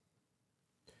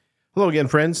Hello again,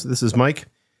 friends. This is Mike.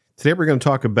 Today we're going to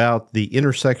talk about the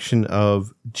intersection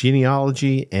of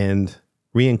genealogy and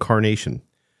reincarnation,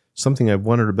 something I've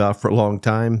wondered about for a long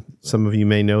time. Some of you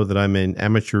may know that I'm an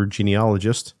amateur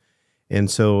genealogist, and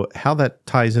so how that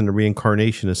ties into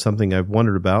reincarnation is something I've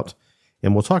wondered about,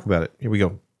 and we'll talk about it. Here we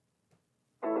go.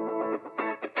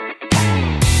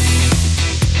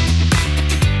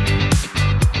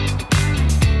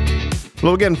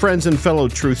 Hello again, friends and fellow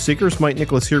truth seekers. Mike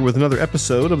Nicholas here with another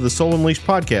episode of the Soul Unleashed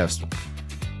podcast,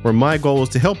 where my goal is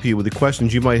to help you with the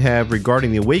questions you might have regarding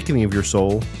the awakening of your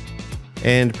soul,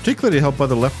 and particularly to help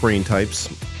other left brain types,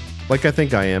 like I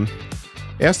think I am,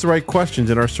 ask the right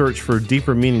questions in our search for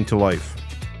deeper meaning to life.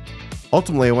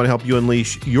 Ultimately, I want to help you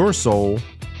unleash your soul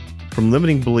from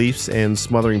limiting beliefs and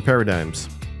smothering paradigms.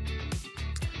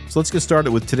 So let's get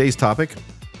started with today's topic.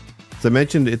 As I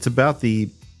mentioned, it's about the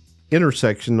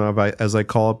intersection of, as I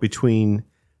call it, between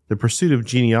the pursuit of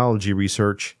genealogy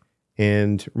research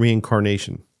and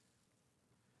reincarnation.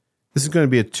 This is going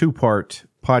to be a two-part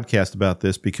podcast about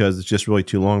this because it's just really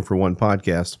too long for one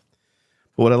podcast.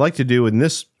 But what I'd like to do in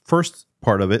this first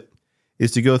part of it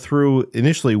is to go through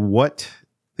initially what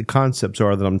the concepts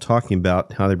are that I'm talking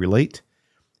about, how they relate,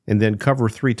 and then cover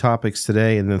three topics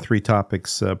today and then three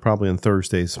topics probably on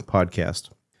Thursday's podcast.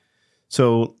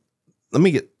 So let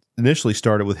me get initially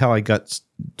started with how I got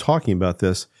talking about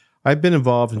this. I've been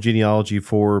involved in genealogy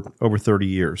for over 30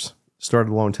 years. Started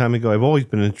a long time ago. I've always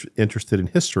been interested in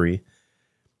history,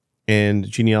 and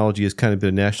genealogy has kind of been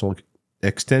a national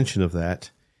extension of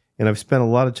that. And I've spent a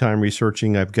lot of time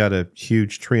researching. I've got a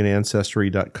huge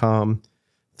treeandancestry.com,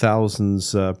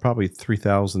 thousands, probably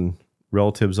 3,000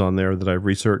 relatives on there that I've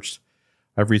researched.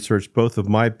 I've researched both of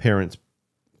my parents'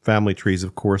 family trees,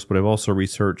 of course, but I've also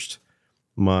researched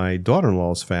my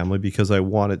daughter-in-law's family because I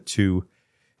wanted to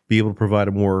be able to provide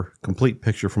a more complete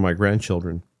picture for my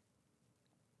grandchildren.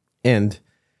 And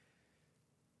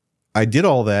I did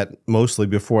all that mostly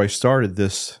before I started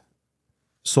this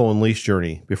Soul Unleashed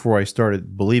journey, before I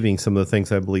started believing some of the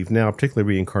things I believe now, particularly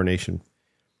reincarnation.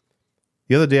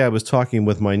 The other day I was talking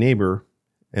with my neighbor,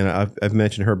 and I've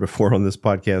mentioned her before on this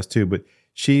podcast too, but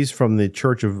she's from the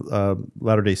Church of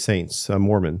Latter-day Saints,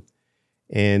 Mormon.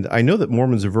 And I know that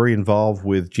Mormons are very involved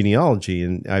with genealogy,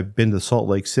 and I've been to Salt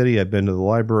Lake City, I've been to the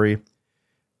library.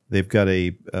 They've got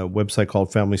a website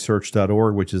called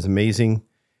FamilySearch.org, which is amazing.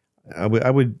 I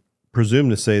would presume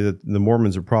to say that the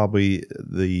Mormons are probably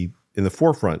in the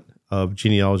forefront of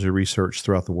genealogy research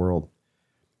throughout the world.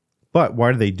 But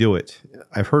why do they do it?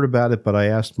 I've heard about it, but I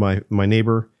asked my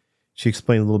neighbor. She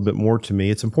explained a little bit more to me.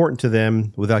 It's important to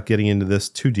them, without getting into this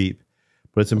too deep,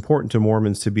 but it's important to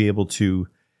Mormons to be able to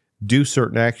do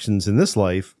certain actions in this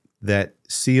life that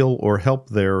seal or help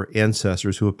their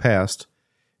ancestors who have passed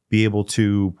be able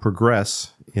to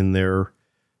progress in their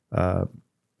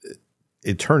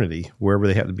eternity, wherever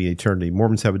they have to be eternity.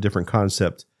 Mormons have a different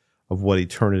concept of what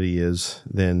eternity is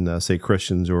than, say,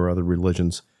 Christians or other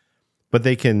religions. But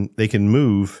they can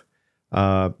move,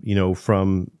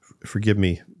 from, forgive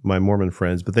me, my Mormon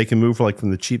friends, but they can move like from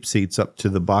the cheap seats up to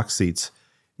the box seats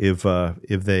if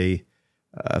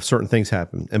certain things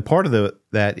happen. And part of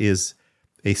that is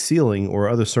a sealing or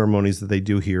other ceremonies that they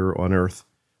do here on earth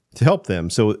to help them.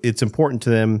 So it's important to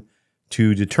them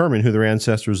to determine who their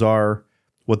ancestors are,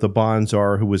 what the bonds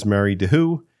are, who was married to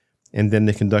who, and then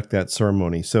they conduct that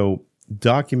ceremony. So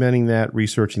documenting that,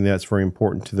 researching that is very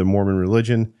important to the Mormon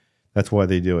religion. That's why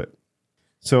they do it.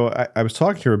 So I was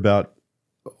talking to her about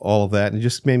all of that, and it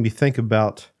just made me think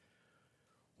about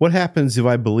what happens if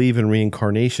I believe in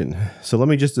reincarnation? So let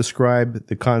me just describe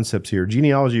the concepts here.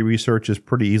 Genealogy research is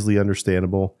pretty easily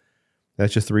understandable.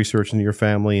 That's just the research into your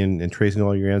family and tracing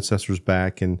all your ancestors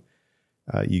back, and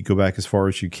you go back as far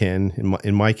as you can.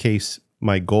 In my case,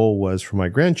 my goal was for my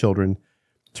grandchildren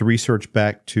to research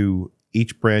back to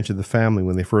each branch of the family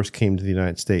when they first came to the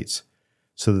United States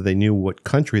so that they knew what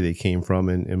country they came from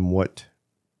and what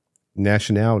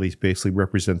nationalities basically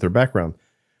represent their background.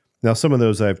 Now, some of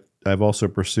those I've also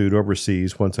pursued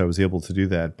overseas once I was able to do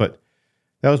that, but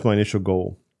that was my initial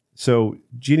goal. So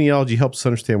genealogy helps us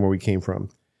understand where we came from.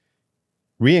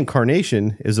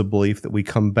 Reincarnation is a belief that we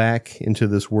come back into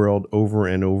this world over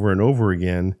and over and over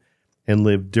again and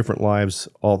live different lives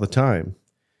all the time.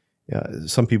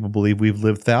 Some people believe we've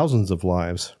lived thousands of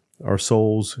lives. Our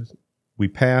souls, we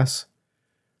pass,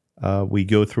 we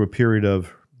go through a period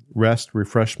of rest,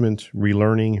 refreshment,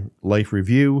 relearning, life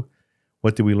review.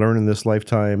 What did we learn in this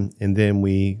lifetime? And then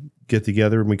we get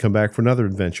together and we come back for another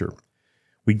adventure.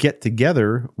 We get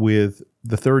together with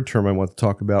the third term I want to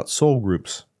talk about, soul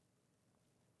groups.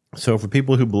 So for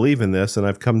people who believe in this, and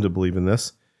I've come to believe in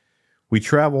this, we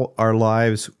travel our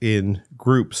lives in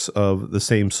groups of the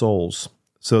same souls.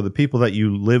 So the people that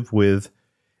you live with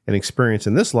and experience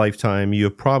in this lifetime, you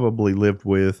have probably lived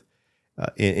with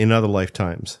in other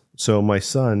lifetimes. So my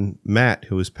son, Matt,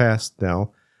 who is passed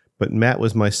now, but Matt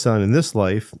was my son in this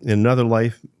life. In another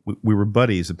life, we were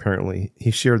buddies, apparently.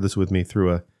 He shared this with me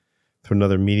through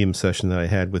another medium session that I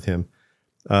had with him.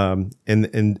 And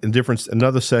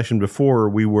another session before,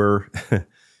 we were,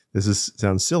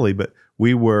 sounds silly, but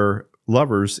we were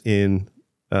lovers in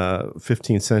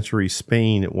 15th century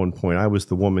Spain at one point. I was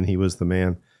the woman, he was the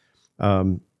man.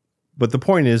 But the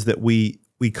point is that we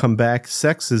come back.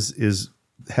 Sex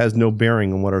has no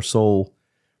bearing on what our soul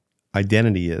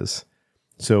identity is.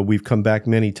 So we've come back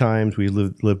many times. We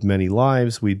lived many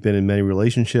lives. We've been in many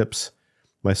relationships.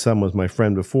 My son was my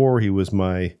friend before. He was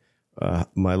my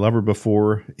lover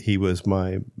before. He was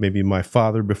maybe my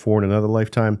father before in another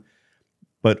lifetime.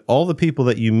 But all the people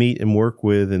that you meet and work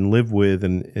with and live with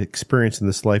and experience in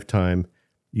this lifetime,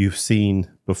 you've seen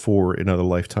before in other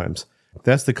lifetimes.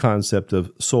 That's the concept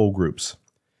of soul groups.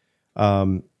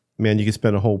 Man, you could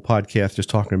spend a whole podcast just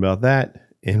talking about that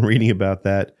and reading about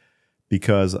that,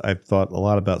 because I've thought a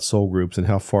lot about soul groups and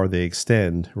how far they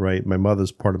extend, right? My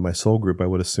mother's part of my soul group, I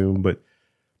would assume, but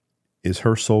is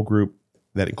her soul group,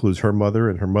 that includes her mother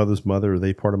and her mother's mother, are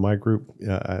they part of my group?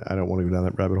 I don't want to go down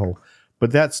that rabbit hole.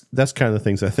 But that's kind of the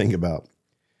things I think about.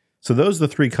 So those are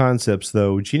the three concepts,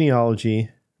 though: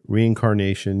 genealogy,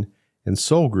 reincarnation, and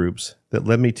soul groups, that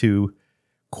led me to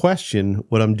question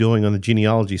what I'm doing on the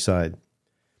genealogy side.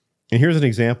 And here's an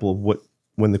example of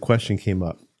when the question came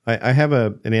up. I have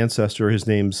an ancestor. His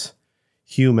name's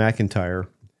Hugh McIntyre,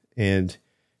 and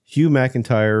Hugh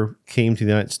McIntyre came to the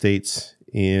United States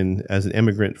as an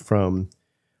immigrant from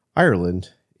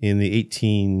Ireland in the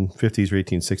 1850s or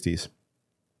 1860s.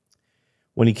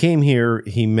 When he came here,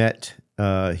 he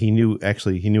knew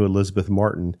Elizabeth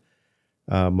Martin,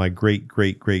 my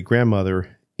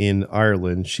great-great-great-grandmother in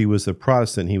Ireland. She was a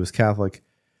Protestant. He was Catholic.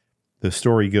 The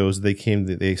story goes they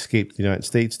escaped the United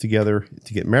States together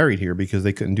to get married here because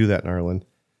they couldn't do that in Ireland.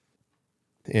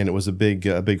 And it was a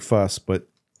big fuss, but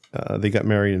they got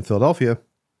married in Philadelphia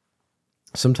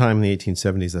sometime in the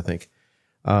 1870s, I think.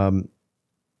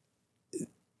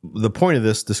 The point of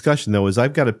this discussion, though, is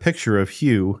I've got a picture of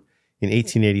Hugh in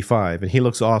 1885, and he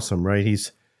looks awesome, right?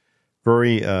 He's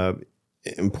very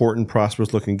important,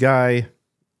 prosperous-looking guy.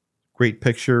 Great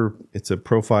picture. It's a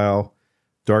profile.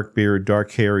 Dark beard,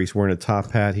 dark hair. He's wearing a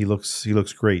top hat. He looks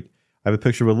great. I have a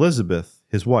picture of Elizabeth,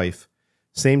 his wife.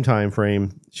 Same time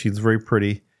frame. She's very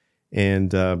pretty,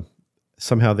 and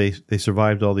somehow they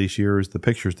survived all these years. The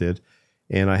pictures did,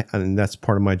 and that's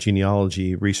part of my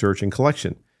genealogy research and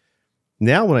collection.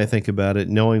 Now, when I think about it,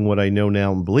 knowing what I know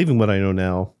now and believing what I know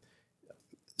now,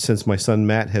 since my son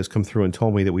Matt has come through and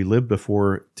told me that we lived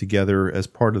before together as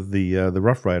part of the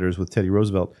Rough Riders with Teddy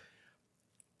Roosevelt.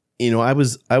 You know, I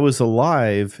was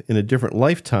alive in a different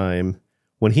lifetime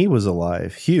when he was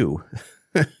alive, Hugh,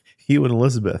 Hugh and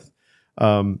Elizabeth.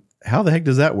 How the heck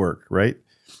does that work, right?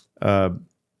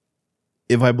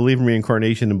 If I believe in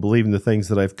reincarnation and believe in the things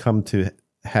that I've come to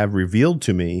have revealed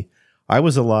to me, I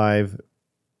was alive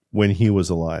when he was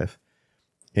alive,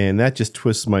 and that just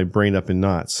twists my brain up in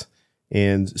knots.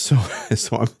 And so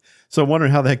I'm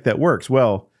wondering how the heck that works.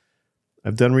 Well,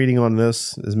 I've done reading on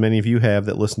this, as many of you have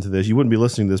that listen to this. You wouldn't be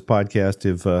listening to this podcast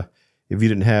if you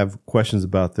didn't have questions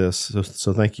about this.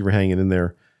 So thank you for hanging in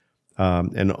there.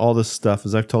 And all this stuff,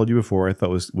 as I've told you before, I thought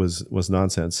was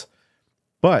nonsense.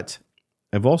 But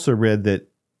I've also read that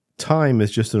time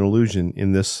is just an illusion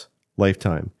in this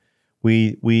lifetime.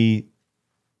 We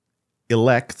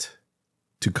elect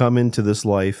to come into this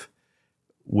life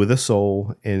with a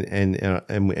soul,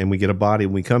 and we get a body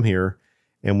when we come here.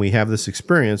 And we have this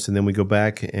experience, and then we go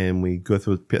back and we go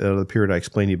through the period I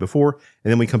explained to you before,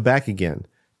 and then we come back again.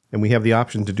 And we have the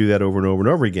option to do that over and over and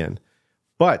over again.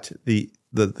 But the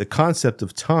concept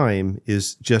of time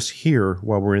is just here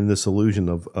while we're in this illusion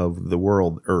of the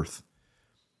world, Earth.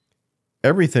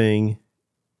 Everything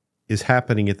is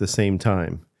happening at the same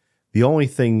time. The only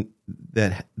thing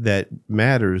that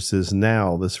matters is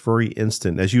now, this very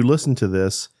instant. As you listen to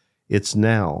this, it's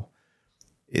now.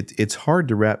 It's hard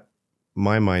to wrap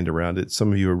my mind around it.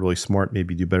 Some of you are really smart,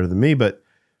 maybe do better than me, but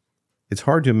it's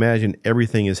hard to imagine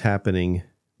everything is happening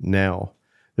now.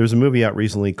 There's a movie out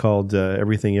recently called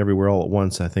Everything Everywhere All at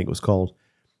Once, I think it was called.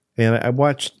 And I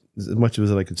watched as much of it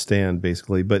as I could stand,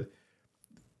 basically. But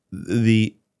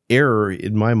the error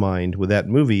in my mind with that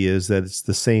movie is that it's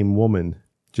the same woman,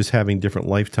 just having different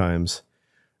lifetimes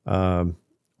all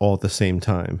at the same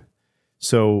time.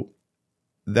 So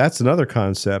that's another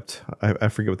concept. I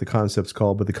forget what the concept's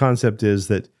called, but the concept is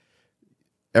that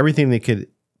everything that could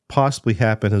possibly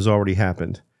happen has already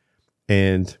happened.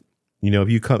 And,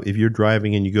 if you're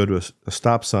driving and you go to a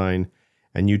stop sign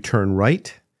and you turn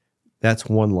right, that's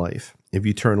one life. If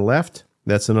you turn left,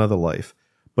 that's another life.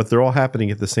 But they're all happening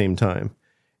at the same time.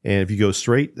 And if you go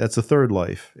straight, that's a third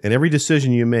life. And every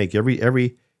decision you make,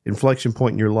 every inflection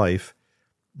point in your life,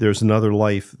 there's another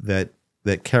life that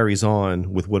carries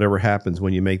on with whatever happens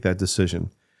when you make that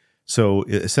decision. So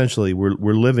essentially,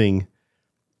 we're living,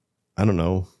 I don't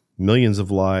know, millions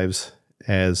of lives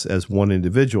as one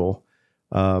individual,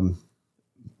 but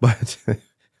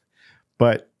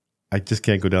I just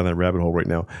can't go down that rabbit hole right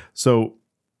now. So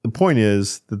the point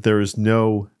is that there is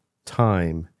no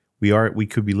time. We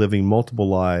could be living multiple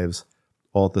lives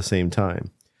all at the same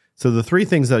time. So the three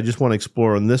things that I just want to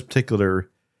explore on this particular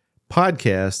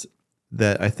podcast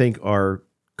that I think are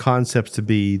concepts to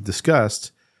be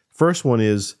discussed. First one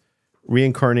is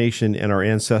reincarnation and our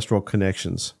ancestral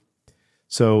connections.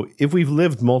 So if we've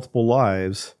lived multiple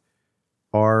lives,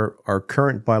 are our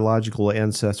current biological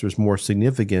ancestors more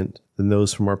significant than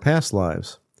those from our past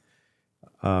lives?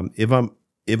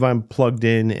 If I'm plugged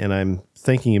in and I'm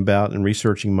thinking about and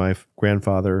researching my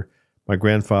grandfather, my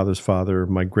grandfather's father,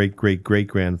 my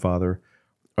great-great-great-grandfather,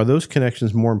 are those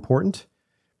connections more important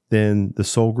than the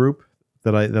soul group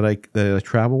that I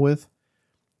travel with?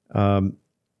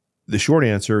 The short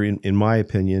answer, in my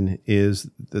opinion, is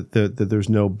that there's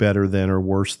no better than or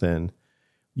worse than.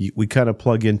 We kind of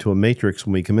plug into a matrix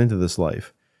when we come into this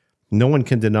life. No one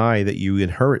can deny that you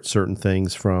inherit certain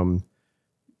things from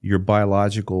your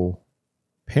biological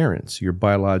parents, your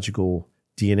biological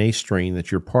DNA strain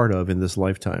that you're part of in this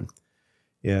lifetime.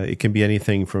 It can be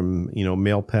anything from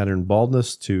male pattern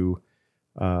baldness to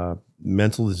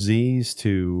mental disease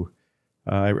to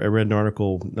I read an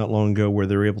article not long ago where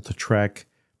they're able to track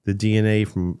the DNA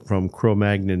from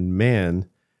Cro-Magnon man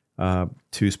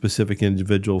to specific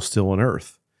individuals still on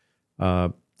Earth.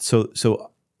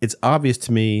 So it's obvious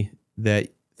to me that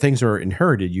things are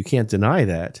inherited. You can't deny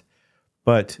that,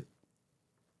 but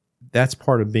that's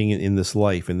part of being in this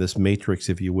life, in this matrix,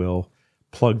 if you will,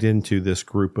 plugged into this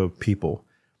group of people.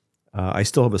 I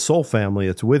still have a soul family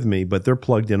that's with me, but they're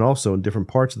plugged in also in different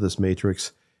parts of this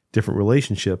matrix, different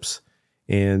relationships,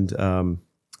 and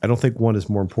I don't think one is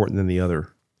more important than the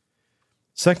other.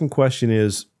 Second question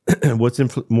is, what's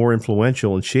more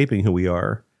influential in shaping who we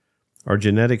are, our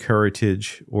genetic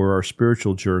heritage or our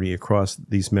spiritual journey across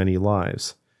these many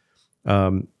lives?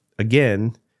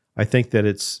 Again, I think that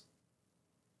it's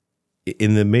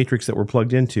in the matrix that we're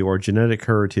plugged into, our genetic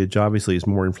heritage obviously is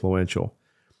more influential.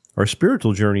 Our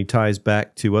spiritual journey ties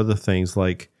back to other things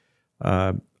like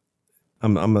I'm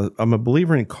a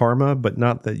believer in karma, but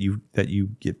not that you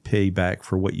get payback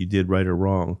for what you did right or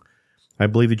wrong. I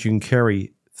believe that you can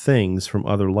carry things from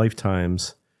other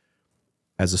lifetimes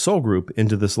as a soul group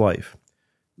into this life.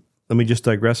 Let me just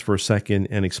digress for a second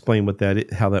and explain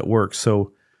how that works.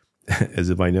 So,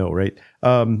 as if I know, right?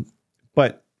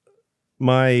 But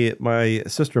my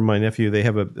sister and my nephew, they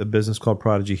have a business called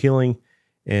Prodigy Healing,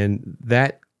 and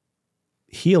that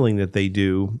healing that they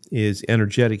do is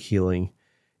energetic healing.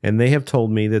 And they have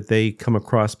told me that they come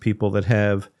across people that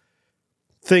have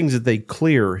things that they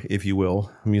clear, if you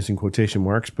will. I'm using quotation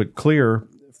marks, but clear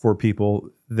for people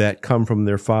that come from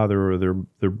their father or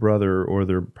their brother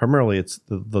or primarily it's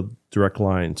the direct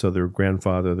line. So their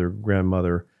grandfather, their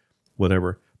grandmother,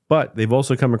 whatever. But they've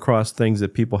also come across things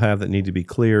that people have that need to be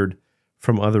cleared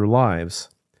from other lives.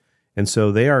 And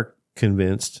so they are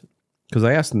convinced, because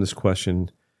I asked them this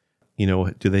question,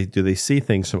 do they see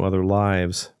things from other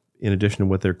lives in addition to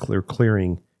what they're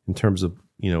clearing in terms of,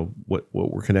 what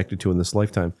we're connected to in this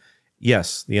lifetime?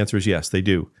 Yes, the answer is yes, they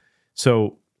do.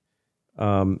 So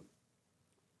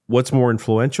what's more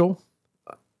influential?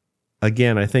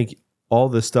 Again, I think all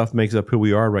this stuff makes up who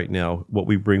we are right now, what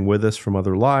we bring with us from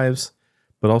other lives,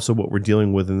 but also what we're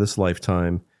dealing with in this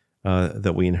lifetime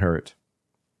that we inherit.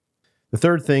 The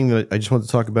third thing that I just want to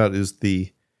talk about is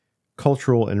the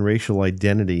cultural and racial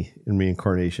identity in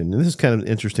reincarnation. And this is kind of an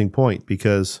interesting point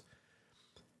because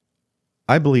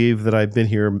I believe that I've been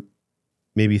here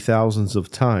maybe thousands of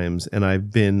times, and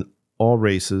I've been all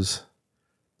races,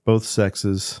 both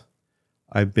sexes.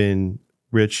 I've been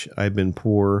rich. I've been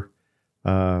poor.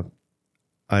 I've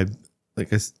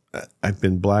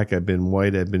been black. I've been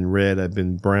white. I've been red. I've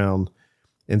been brown.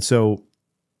 And so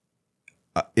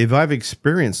if I've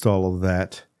experienced all of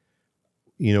that,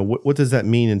 what does that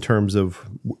mean in terms of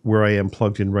where I am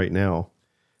plugged in right now?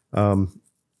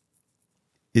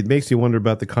 It makes me wonder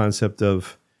about the concept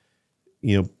of,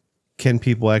 can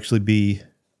people actually be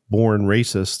born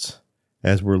racists,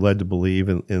 as we're led to believe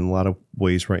in a lot of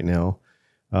ways right now,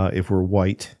 if we're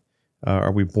white?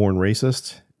 Are we born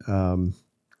racist?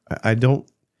 I don't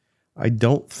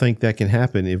think that can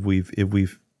happen if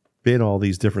we've been all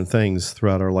these different things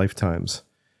throughout our lifetimes.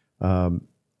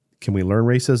 Can we learn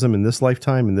racism in this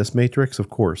lifetime, in this matrix? Of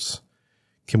course.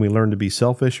 Can we learn to be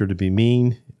selfish or to be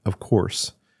mean? Of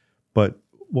course. But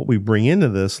what we bring into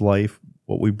this life,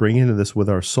 what we bring into this with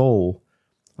our soul,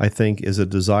 I think is a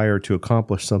desire to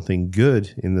accomplish something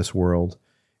good in this world.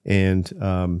 And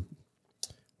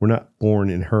we're not born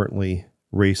inherently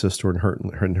racist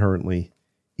or inherently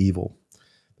evil.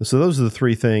 So those are the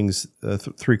three things,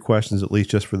 three questions, at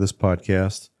least just for this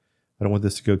podcast. I don't want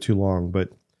this to go too long, but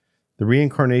the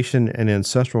reincarnation and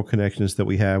ancestral connections that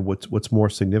we have, what's more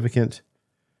significant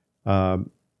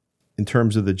in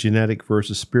terms of the genetic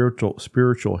versus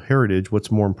spiritual heritage, what's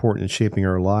more important in shaping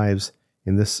our lives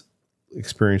in this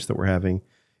experience that we're having?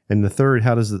 And the third,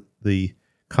 how does the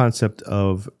concept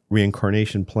of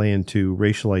reincarnation play into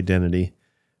racial identity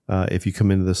if you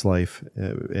come into this life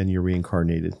and you're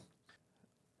reincarnated?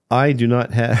 I do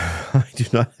not have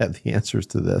the answers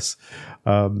to this,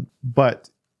 but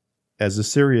as a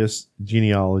serious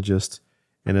genealogist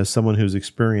and as someone who's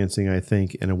experiencing, I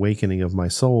think, an awakening of my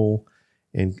soul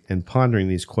and pondering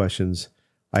these questions,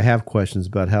 I have questions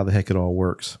about how the heck it all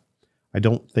works. I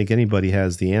don't think anybody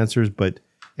has the answers, but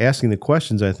asking the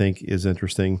questions, I think, is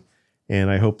interesting,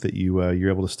 and I hope that you're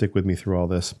able to stick with me through all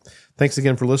this. Thanks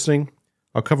again for listening.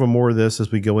 I'll cover more of this as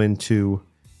we go into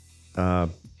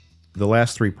the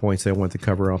last 3 points I want to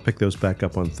cover. I'll pick those back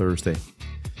up on Thursday.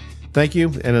 Thank you.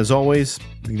 And as always,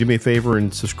 do me a favor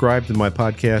and subscribe to my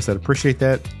podcast. I'd appreciate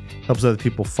that. Helps other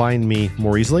people find me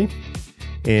more easily.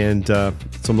 And so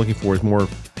I'm looking forward to more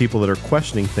people that are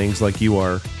questioning things like you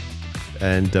are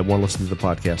and want to listen to the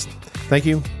podcast. Thank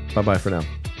you. Bye-bye for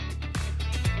now.